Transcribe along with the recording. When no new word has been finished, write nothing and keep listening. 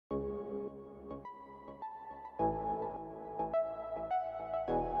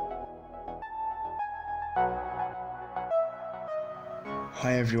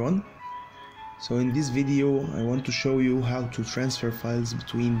Hi everyone. So in this video I want to show you how to transfer files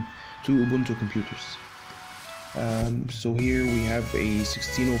between two Ubuntu computers. So here we have a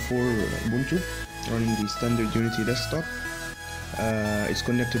 1604 Ubuntu running the standard Unity desktop. It's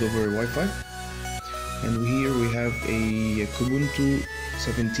connected over Wi-Fi, and here we have a Ubuntu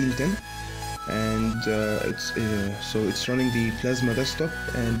 1710, and it's running the Plasma desktop,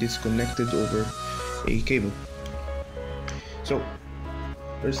 and it's connected over a cable. So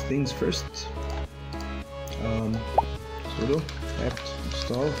first things first, sudo apt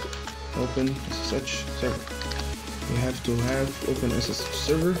install open SSH server. You have to have open SSH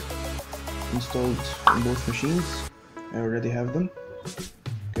server installed on both machines. I already have them.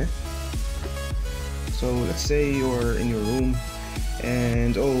 Okay, so let's say you're in your room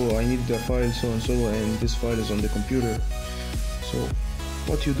and I need the file so and so, and this file is on the computer. So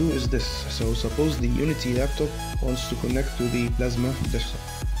what you do is this. So suppose the Unity laptop wants to connect to the Plasma desktop.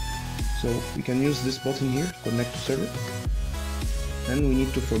 So we can use this button here, connect to server. Then we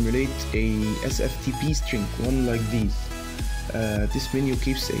need to formulate a SFTP string, one like these. This menu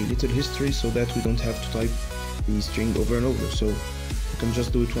keeps a little history so that we don't have to type the string over and over. So we can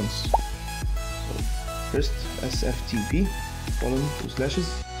just do it once. So first SFTP ://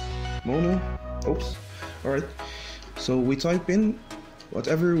 mono. Oops. Alright. So we type in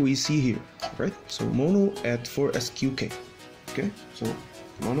whatever we see here, right? So mono at 4SQK. Okay, so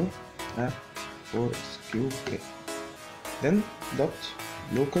mono at 4SQK. Then dot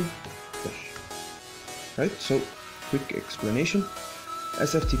local dash. Right, so quick explanation.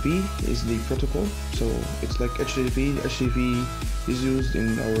 SFTP is the protocol, so it's like HTTP. HTTP is used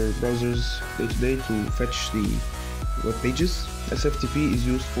in our browsers day to day to fetch the web pages. SFTP is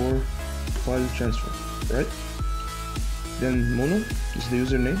used for file transfer, right? Then mono is the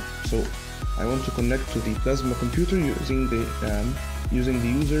username, so I want to connect to the Plasma computer using the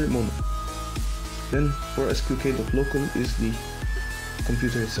user mono. Then 4SQK.local is the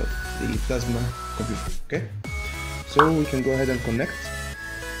computer itself, the Plasma computer. Okay, so we can go ahead and connect.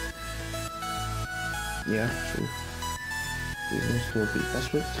 Yeah, sure. Please don't store the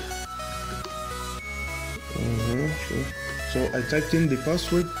password. Sure. So I typed in the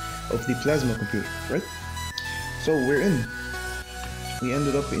password of the Plasma computer, right? So we're in. We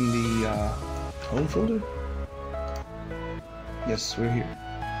ended up in the home folder. Yes, we're here.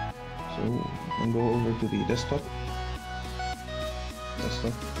 So we can go over to the desktop.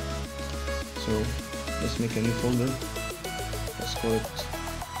 So let's make a new folder. Let's call it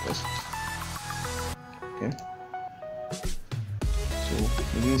test. Okay. So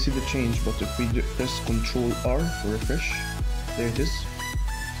we didn't see the change, but if we press Ctrl R for refresh, there it is.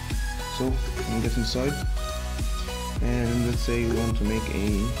 So we can get inside. And let's say we want to make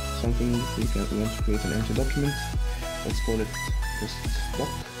something. We want to create an empty document. Let's call it test doc,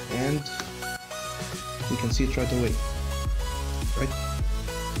 and we can see it right away. Right?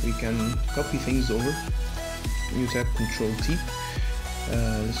 We can copy things over. You tap Ctrl T.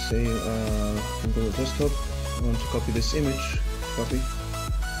 Let's say go to desktop. I want to copy this image. Copy.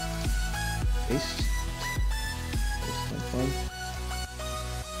 Paste. Paste that file.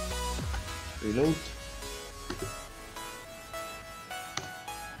 Reload.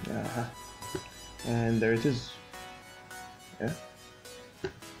 And there it is. Yeah.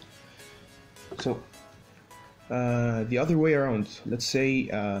 So the other way around, let's say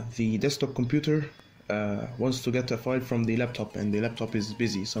the desktop computer wants to get a file from the laptop, and the laptop is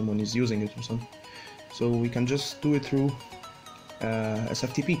busy, someone is using it or something. So we can just do it through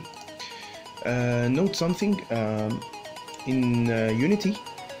SFTP. Note something, in Unity,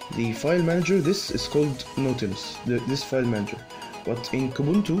 the file manager, this is called Nautilus, this file manager. But in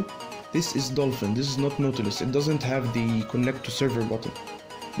Ubuntu, this is Dolphin. This is not Nautilus. It doesn't have the connect to server button.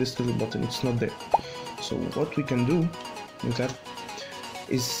 This little button, it's not there. So what we can do with that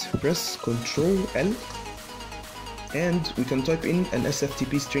is press Ctrl L, and we can type in an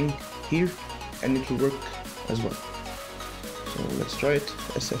SFTP string here, and it will work as well. So let's try it.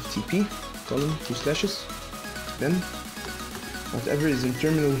 SFTP :/. Then whatever is in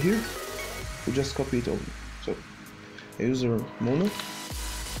terminal here, we just copy it over. So user mono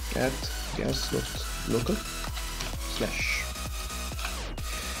at gas.local/.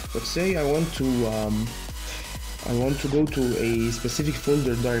 Let's say I want to go to a specific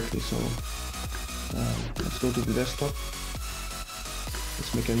folder directly. So let's go to the desktop.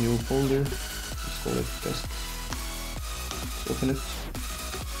 Let's make a new folder. Let's call it test. Let's open it.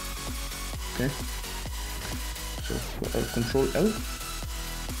 Okay. So Control L.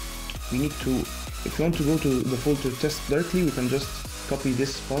 We need to. If you want to go to the folder test directly, we can just copy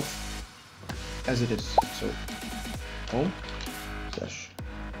this path as it is. So home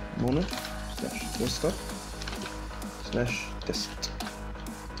mono slash desktop slash test.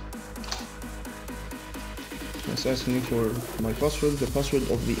 It's asking me for my password, the password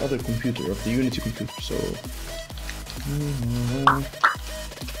of the other computer, of the Unity computer. So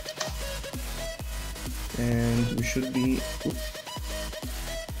and we should be, oops,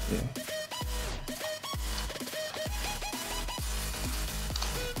 yeah.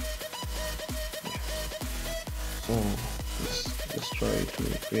 So let's try to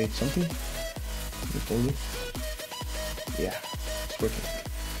create something. Yeah, it's working.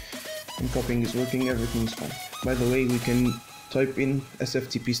 And copying is working, everything is fine. By the way, we can type in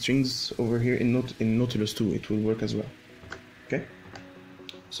SFTP strings over here in Nautilus 2. It will work as well. Okay.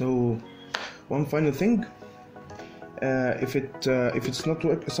 So one final thing. If it's not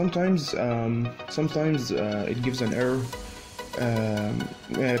working, sometimes it gives an error.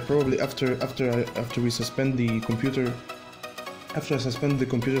 Probably after we suspend the computer. After I suspend the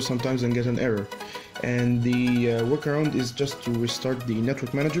computer, sometimes I get an error, and the workaround is just to restart the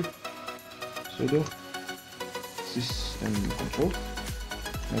network manager. Sudo system control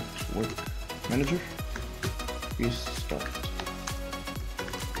network manager restart.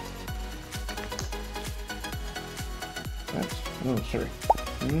 Sorry.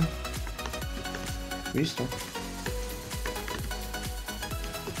 Restart.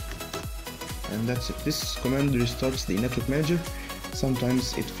 And that's it. This command restarts the network manager.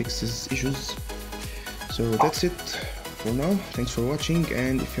 Sometimes it fixes issues. So that's it for now. Thanks for watching,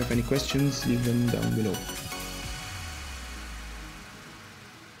 and if you have any questions, leave them down below.